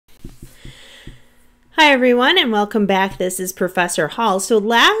Hi everyone and welcome back. This is Professor Hall. So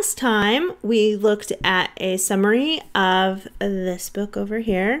last time we looked at a summary of this book over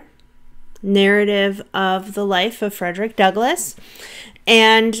here, Narrative of the Life of Frederick Douglass.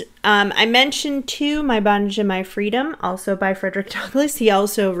 And I mentioned too My Bondage and My Freedom, also by Frederick Douglass. He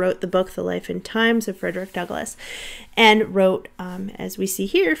also wrote the book The Life and Times of Frederick Douglass and wrote, as we see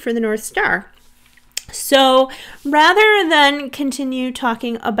here, for the North Star. So rather than continue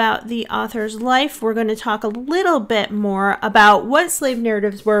talking about the author's life, we're going to talk a little bit more about what slave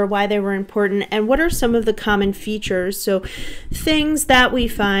narratives were, why they were important, and what are some of the common features. So things that we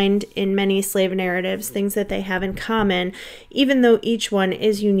find in many slave narratives, things that they have in common, even though each one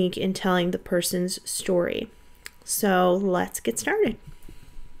is unique in telling the person's story. So let's get started.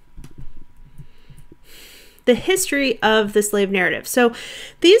 The history of the slave narrative. So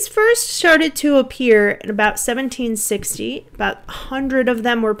these first started to appear in about 1760. About 100 of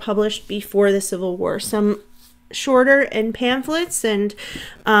them were published before the Civil War. Some shorter in pamphlets and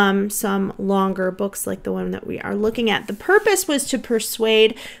some longer books like the one that we are looking at. The purpose was to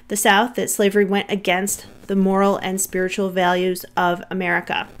persuade the South that slavery went against the moral and spiritual values of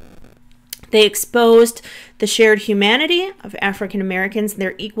America. They exposed the shared humanity of African Americans and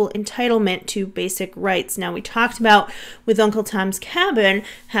their equal entitlement to basic rights. Now, we talked about with Uncle Tom's Cabin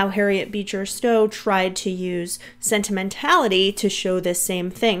how Harriet Beecher Stowe tried to use sentimentality to show this same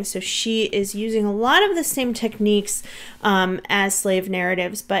thing. So she is using a lot of the same techniques as slave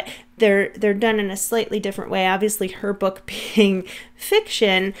narratives, but they're done in a slightly different way. Obviously, her book being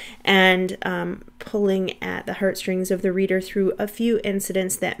fiction and pulling at the heartstrings of the reader through a few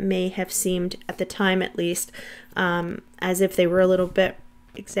incidents that may have seemed, at the time at least, as if they were a little bit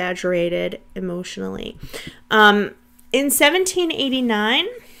exaggerated emotionally. In 1789,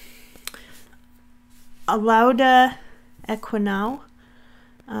 Alauda Equinau,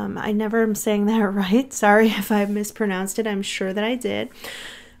 I never am saying that right. Sorry if I mispronounced it. I'm sure that I did.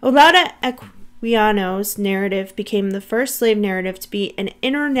 Olaudah Equiano's narrative became the first slave narrative to be an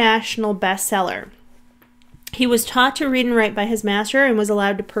international bestseller. He was taught to read and write by his master and was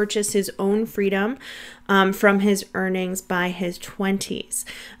allowed to purchase his own freedom from his earnings by his 20s.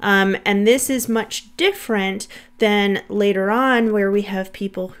 And this is much different than later on where we have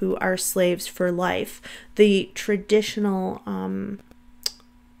people who are slaves for life. The traditional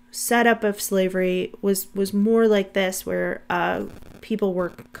setup of slavery was more like this, where people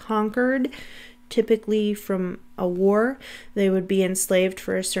were conquered, typically from a war. They would be enslaved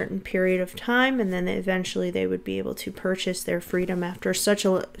for a certain period of time, and then eventually they would be able to purchase their freedom after such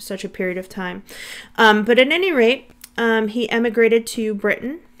a period of time. But at any rate, he emigrated to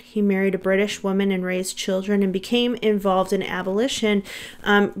Britain. He married a British woman and raised children and became involved in abolition,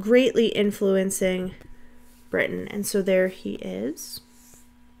 greatly influencing Britain. And so there he is.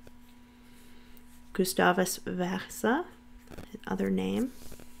 Gustavus Vasa, other name.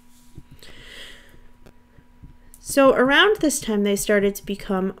 So around this time, they started to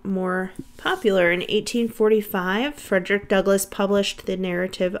become more popular. In 1845, Frederick Douglass published the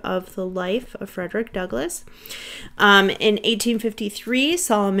narrative of the life of Frederick Douglass. In 1853,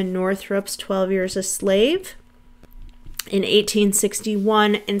 Solomon Northrup's 12 Years a Slave. In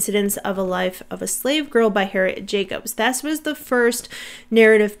 1861, Incidents of a Life of a Slave Girl by Harriet Jacobs. That was the first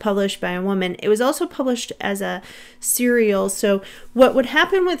narrative published by a woman. It was also published as a serial. So what would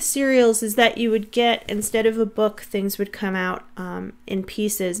happen with serials is that you would get, instead of a book, things would come out in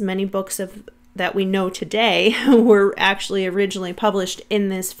pieces. Many books that we know today were actually originally published in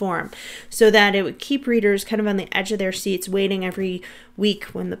this form, so that it would keep readers kind of on the edge of their seats, waiting every week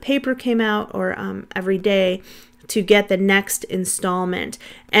when the paper came out, or every day, to get the next installment.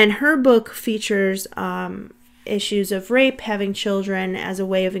 And her book features issues of rape, having children as a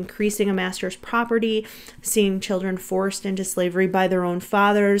way of increasing a master's property, seeing children forced into slavery by their own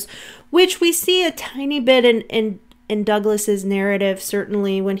fathers, which we see a tiny bit in Douglass's narrative,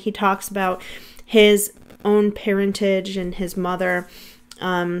 certainly when he talks about his own parentage and his mother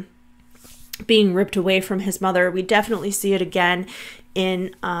being ripped away from his mother. We definitely see it again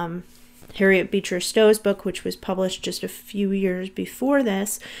in Harriet Beecher Stowe's book, which was published just a few years before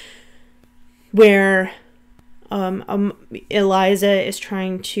this, where Eliza is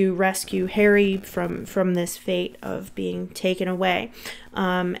trying to rescue Harry from this fate of being taken away.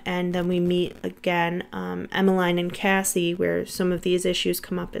 And then we meet again Emmeline and Cassie, where some of these issues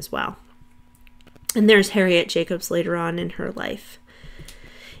come up as well. And there's Harriet Jacobs later on in her life.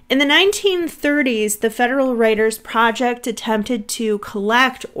 In the 1930s, the Federal Writers Project attempted to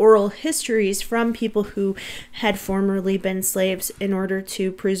collect oral histories from people who had formerly been slaves in order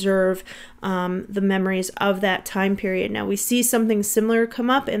to preserve the memories of that time period. Now, we see something similar come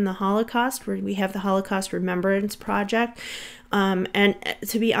up in the Holocaust, where we have the Holocaust Remembrance Project. And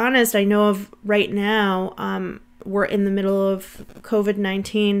to be honest, I know of right now, we're in the middle of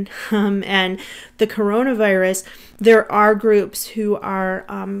COVID-19 and the coronavirus. There are groups who are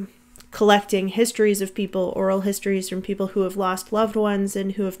collecting histories of people, oral histories from people who have lost loved ones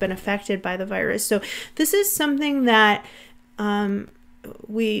and who have been affected by the virus. So this is something that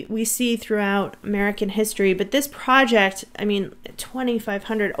we see throughout American history. But this project, I mean,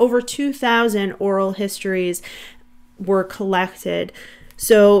 2,500, over 2,000 oral histories were collected.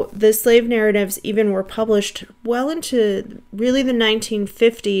 So the slave narratives even were published well into really the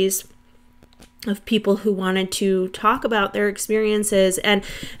 1950s of people who wanted to talk about their experiences. And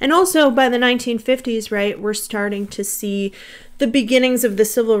also by the 1950s, right, we're starting to see the beginnings of the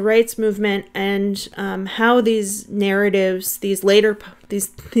civil rights movement and how these narratives, these later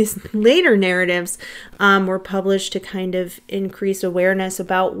narratives were published to kind of increase awareness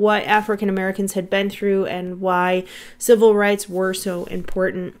about what African Americans had been through and why civil rights were so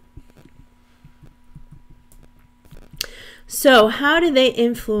important. So how do they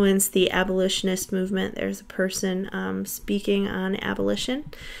influence the abolitionist movement? There's a person speaking on abolition.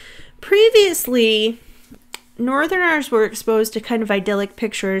 Previously, Northerners were exposed to kind of idyllic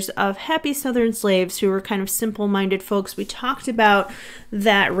pictures of happy Southern slaves who were kind of simple-minded folks. We talked about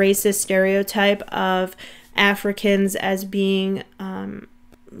that racist stereotype of Africans as being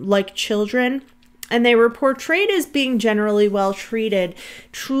like children. And they were portrayed as being generally well treated,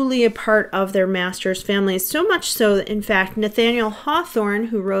 truly a part of their master's families. So much so that, in fact, Nathaniel Hawthorne,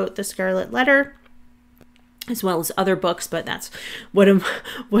 who wrote The Scarlet Letter, as well as other books, but that's what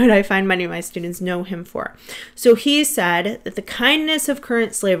I find many of my students know him for. So he said that the kindness of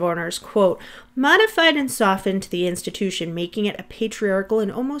current slave owners, quote, modified and softened the institution, making it a patriarchal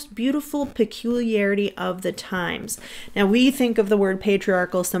and almost beautiful peculiarity of the times. Now, we think of the word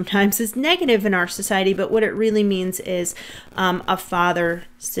patriarchal sometimes as negative in our society, but what it really means is a father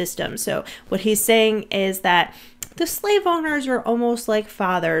system. So what he's saying is that the slave owners are almost like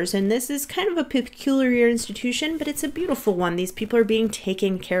fathers, and this is kind of a peculiar institution, but it's a beautiful one. These people are being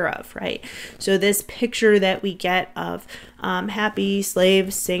taken care of, right? So this picture that we get of happy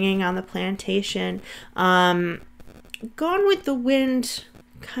slaves singing on the plantation, Gone with the Wind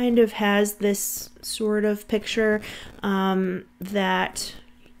kind of has this sort of picture that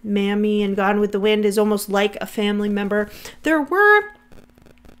Mammy and Gone with the Wind is almost like a family member. There were,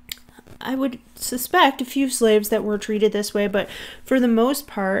 I would suspect, a few slaves that were treated this way, but for the most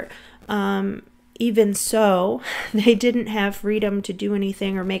part, even so, they didn't have freedom to do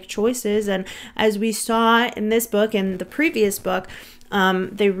anything or make choices. And as we saw in this book and the previous book,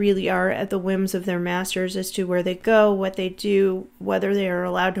 they really are at the whims of their masters as to where they go, what they do, whether they are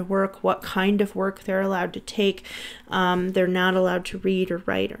allowed to work, what kind of work they're allowed to take. They're not allowed to read or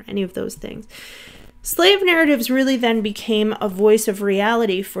write or any of those things. Slave narratives really then became a voice of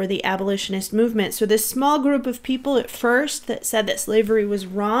reality for the abolitionist movement. So this small group of people at first that said that slavery was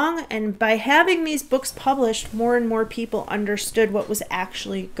wrong, and by having these books published, more and more people understood what was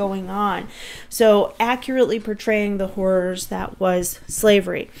actually going on. So accurately portraying the horrors that was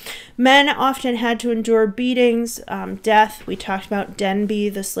slavery. Men often had to endure beatings, death. We talked about Denby,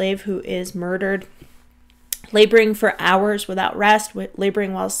 the slave who is murdered. Laboring for hours without rest,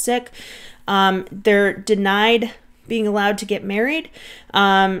 laboring while sick. They're denied being allowed to get married,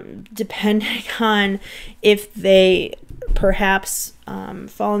 depending on if they perhaps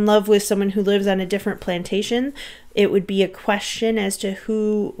fall in love with someone who lives on a different plantation. It would be a question as to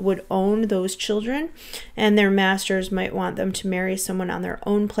who would own those children, and their masters might want them to marry someone on their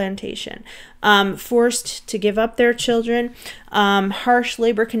own plantation. Forced to give up their children, harsh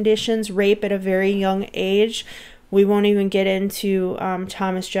labor conditions, rape at a very young age. We won't even get into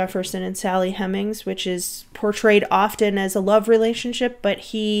Thomas Jefferson and Sally Hemings, which is portrayed often as a love relationship, but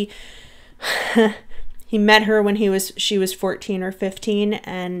he met her when she was 14 or 15,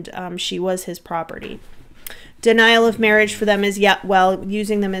 and she was his property. Denial of marriage for them is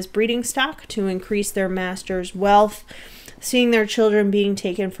using them as breeding stock to increase their master's wealth, seeing their children being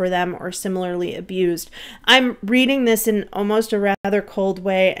taken for them or similarly abused. I'm reading this in almost a rather cold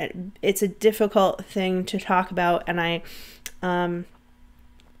way. It's a difficult thing to talk about, and I don't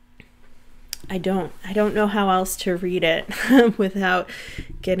know how else to read it without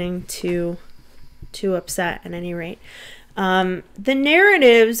getting too upset at any rate. The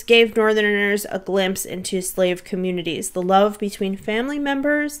narratives gave Northerners a glimpse into slave communities, the love between family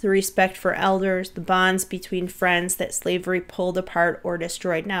members, the respect for elders, the bonds between friends that slavery pulled apart or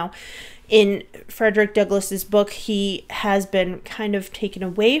destroyed. Now, in Frederick Douglass's book, he has been kind of taken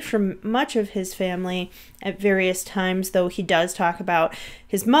away from much of his family at various times, though he does talk about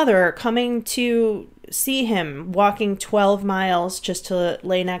his mother coming to see him, walking 12 miles just to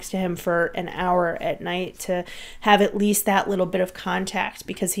lay next to him for an hour at night to have at least that little bit of contact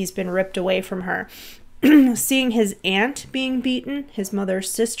because he's been ripped away from her. Seeing his aunt being beaten, his mother's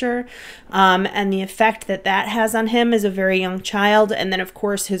sister, and the effect that that has on him as a very young child. And then, of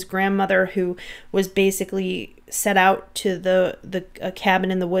course, his grandmother, who was basically set out to a cabin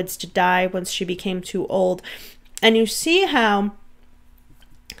in the woods to die once she became too old. And you see how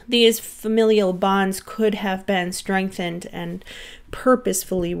these familial bonds could have been strengthened and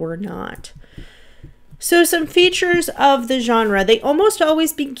purposefully were not. So some features of the genre, they almost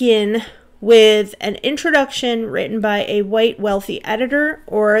always begin with an introduction written by a white wealthy editor,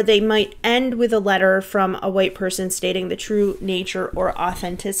 or they might end with a letter from a white person stating the true nature or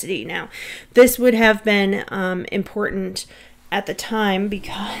authenticity. Now, this would have been important at the time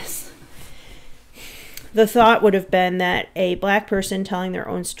because the thought would have been that a black person telling their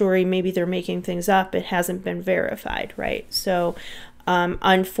own story, maybe they're making things up, it hasn't been verified, right? So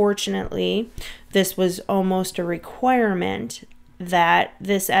unfortunately, this was almost a requirement that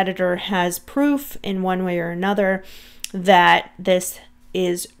this editor has proof in one way or another that this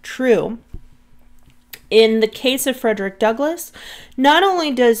is true. In the case of Frederick Douglass, not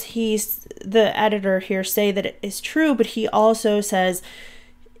only does the editor here say that it is true, but he also says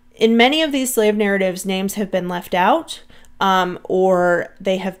in many of these slave narratives, names have been left out or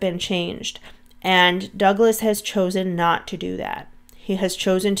they have been changed. And Douglass has chosen not to do that. He has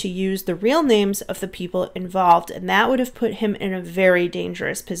chosen to use the real names of the people involved, and that would have put him in a very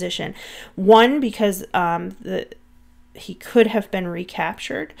dangerous position. One, because he could have been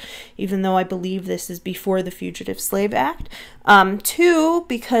recaptured, even though I believe this is before the Fugitive Slave Act. Two,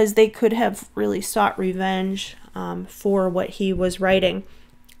 because they could have really sought revenge for what he was writing.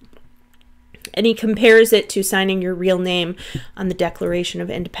 And he compares it to signing your real name on the Declaration of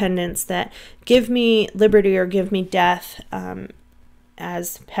Independence, that give me liberty or give me death,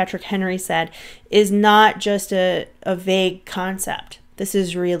 as Patrick Henry said, is not just a vague concept. This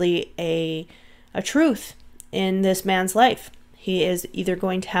is really a truth in this man's life. He is either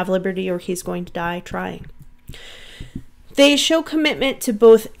going to have liberty or he's going to die trying. They show commitment to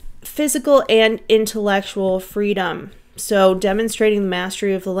both physical and intellectual freedom. So demonstrating the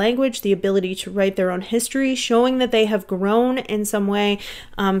mastery of the language, the ability to write their own history, showing that they have grown in some way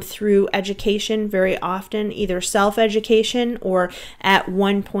through education, very often either self-education or at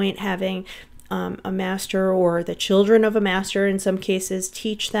one point having a master or the children of a master in some cases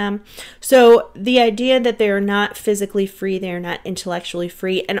teach them. So the idea that they are not physically free, they are not intellectually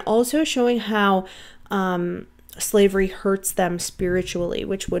free, and also showing how slavery hurts them spiritually,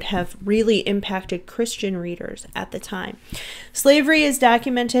 which would have really impacted Christian readers at the time. Slavery is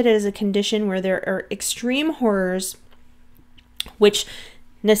documented as a condition where there are extreme horrors which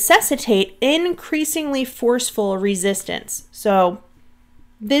necessitate increasingly forceful resistance. So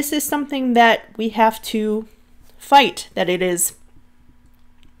this is something that we have to fight, that it is,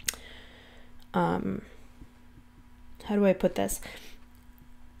 how do I put this?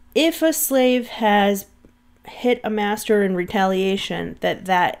 If a slave has hit a master in retaliation,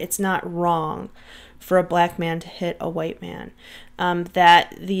 that it's not wrong for a black man to hit a white man,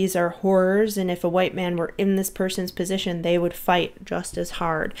 that these are horrors, and if a white man were in this person's position, they would fight just as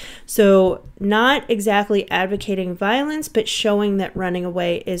hard. So not exactly advocating violence, but showing that running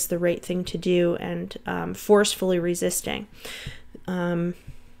away is the right thing to do, and forcefully resisting.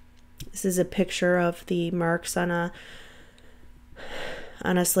 This is a picture of the marks on a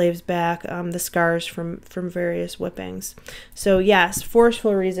slave's back, the scars from various whippings. So yes,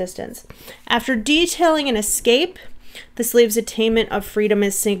 forceful resistance. After detailing an escape, the slave's attainment of freedom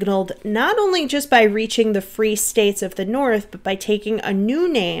is signaled not only just by reaching the free states of the North, but by taking a new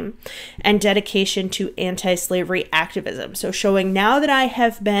name and dedication to anti-slavery activism. So showing, now that I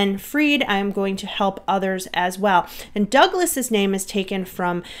have been freed, I am going to help others as well. And Douglass's name is taken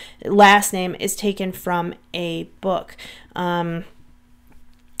from, last name is taken from a book.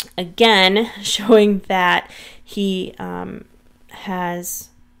 Again, showing that he has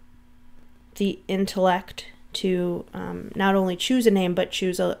the intellect to not only choose a name, but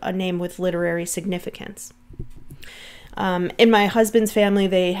choose a name with literary significance. In my husband's family,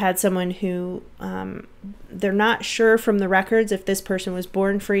 they had someone who, they're not sure from the records if this person was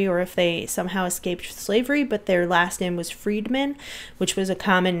born free or if they somehow escaped slavery, but their last name was Freedman, which was a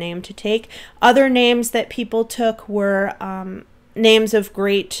common name to take. Other names that people took were names of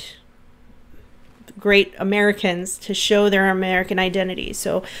great Americans to show their American identity.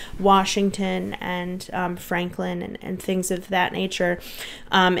 So Washington and Franklin and things of that nature.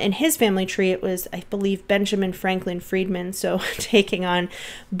 In his family tree, it was, I believe, Benjamin Franklin Freedman. So taking on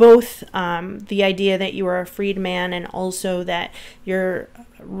both the idea that you are a freedman and also that you're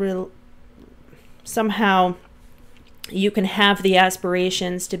somehow you can have the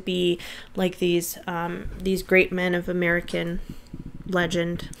aspirations to be like these great men of American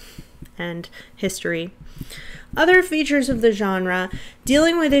legend and history. Other features of the genre: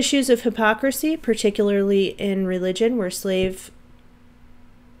 dealing with issues of hypocrisy, particularly in religion, where slaves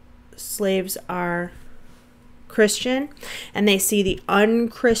are Christian and they see the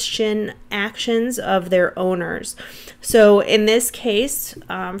unchristian actions of their owners. So in this case,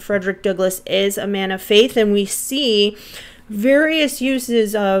 Frederick Douglass is a man of faith, and we see various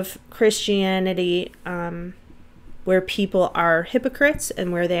uses of Christianity where people are hypocrites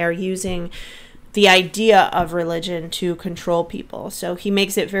and where they are using the idea of religion to control people. So he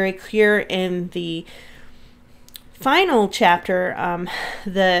makes it very clear in the final chapter,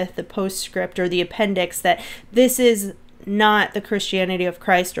 the postscript or the appendix, that this is not the Christianity of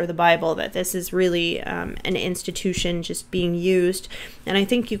Christ or the Bible, that this is really an institution just being used. And I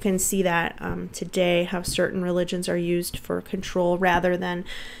think you can see that today, how certain religions are used for control rather than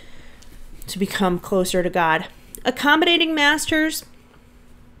to become closer to God. Accommodating masters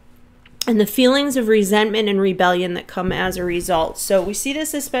and the feelings of resentment and rebellion that come as a result. So we see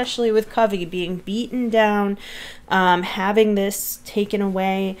this especially with Covey being beaten down, having this taken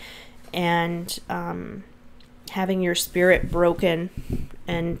away, and having your spirit broken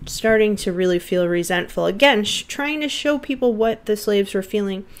and starting to really feel resentful. Again, trying to show people what the slaves were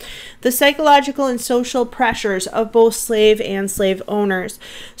feeling. The psychological and social pressures of both slave and slave owners.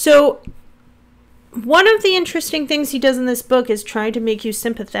 So one of the interesting things he does in this book is try to make you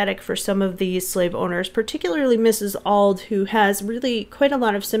sympathetic for some of these slave owners, particularly Mrs. Auld, who has really quite a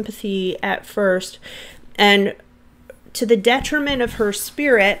lot of sympathy at first, and to the detriment of her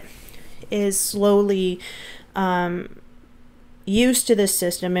spirit is slowly used to this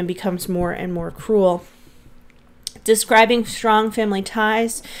system and becomes more and more cruel. Describing strong family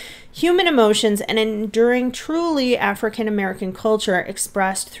ties, human emotions, and enduring truly African-American culture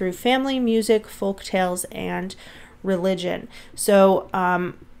expressed through family, music, folk tales, and religion. So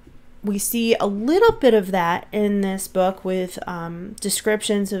we see a little bit of that in this book with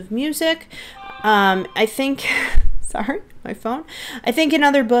descriptions of music. I think, sorry, my phone. I think in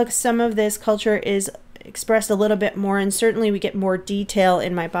other books, some of this culture is expressed a little bit more, and certainly we get more detail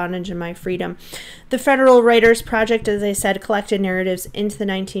in My Bondage and My Freedom. The Federal Writers Project, as I said, collected narratives into the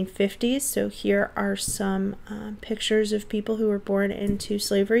 1950s. So here are some pictures of people who were born into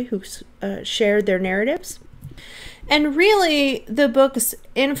slavery who shared their narratives. And really, the books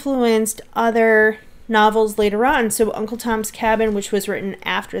influenced other novels later on. So Uncle Tom's Cabin, which was written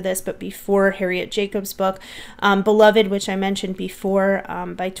after this but before Harriet Jacobs' book. Beloved, which I mentioned before,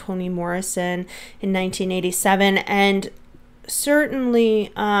 by Toni Morrison in 1987. And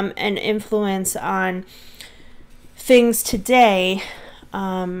certainly an influence on things today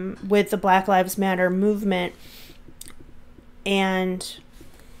with the Black Lives Matter movement. And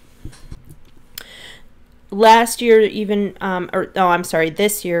last year, even,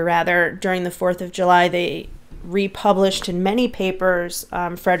 this year rather, during the 4th of July, they republished in many papers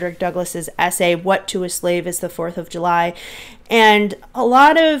Frederick Douglass's essay, What to a Slave is the 4th of July. And a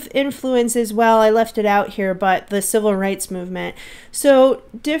lot of influence as well, I left it out here, but the civil rights movement. So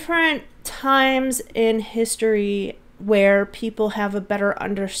different times in history where people have a better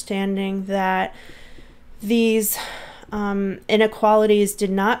understanding that these inequalities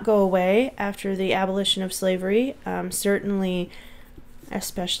did not go away after the abolition of slavery, certainly,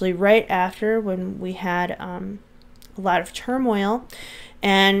 especially right after, when we had a lot of turmoil.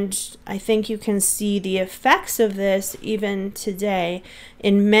 And I think you can see the effects of this even today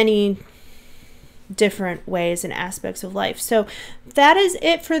in many different ways and aspects of life. So that is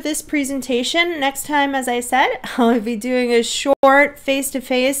it for this presentation. Next time, as I said, I'll be doing a short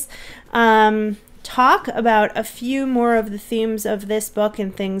face-to-face talk about a few more of the themes of this book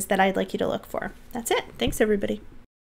and things that I'd like you to look for. That's it. Thanks, everybody.